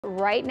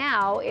right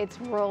now it's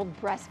World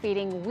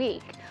Breastfeeding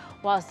Week.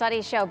 While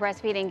studies show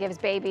breastfeeding gives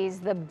babies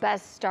the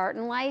best start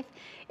in life,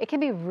 it can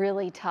be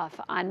really tough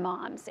on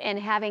moms, and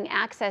having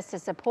access to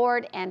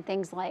support and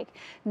things like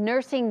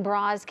nursing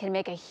bras can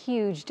make a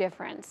huge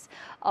difference.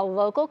 A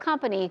local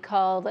company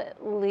called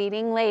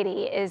Leading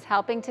Lady is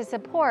helping to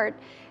support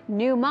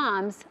new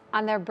moms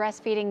on their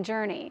breastfeeding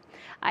journey.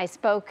 I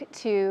spoke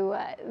to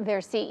their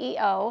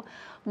CEO,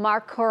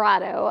 Mark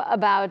Corrado,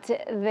 about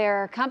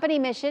their company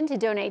mission to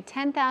donate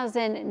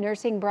 10,000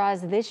 nursing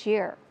bras this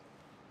year.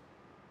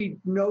 We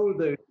know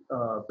the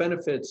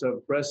benefits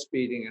of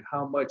breastfeeding and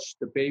how much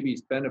the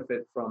babies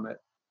benefit from it.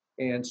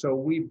 And so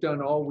we've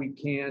done all we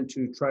can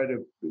to try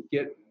to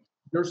get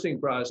nursing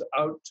bras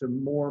out to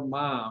more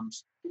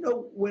moms. You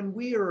know, when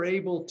we are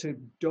able to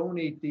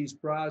donate these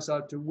bras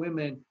out to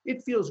women,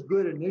 it feels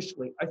good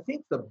initially. I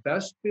think the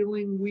best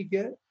feeling we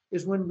get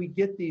is when we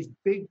get these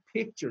big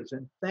pictures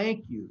and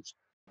thank yous.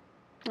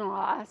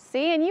 Aw,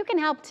 see, and you can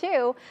help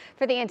too.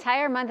 For the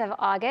entire month of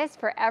August,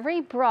 for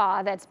every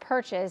bra that's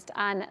purchased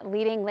on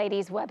Leading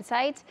Ladies'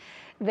 website,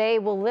 they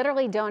will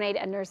literally donate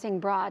a nursing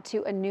bra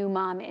to a new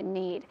mom in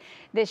need.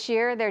 This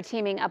year, they're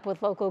teaming up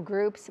with local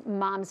groups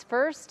Moms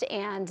First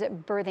and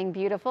Birthing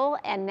Beautiful,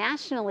 and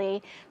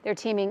nationally, they're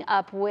teaming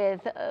up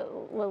with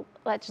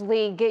Let's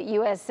League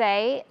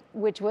USA,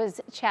 which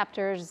has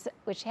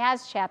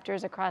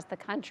chapters across the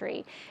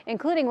country,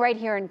 including right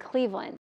here in Cleveland.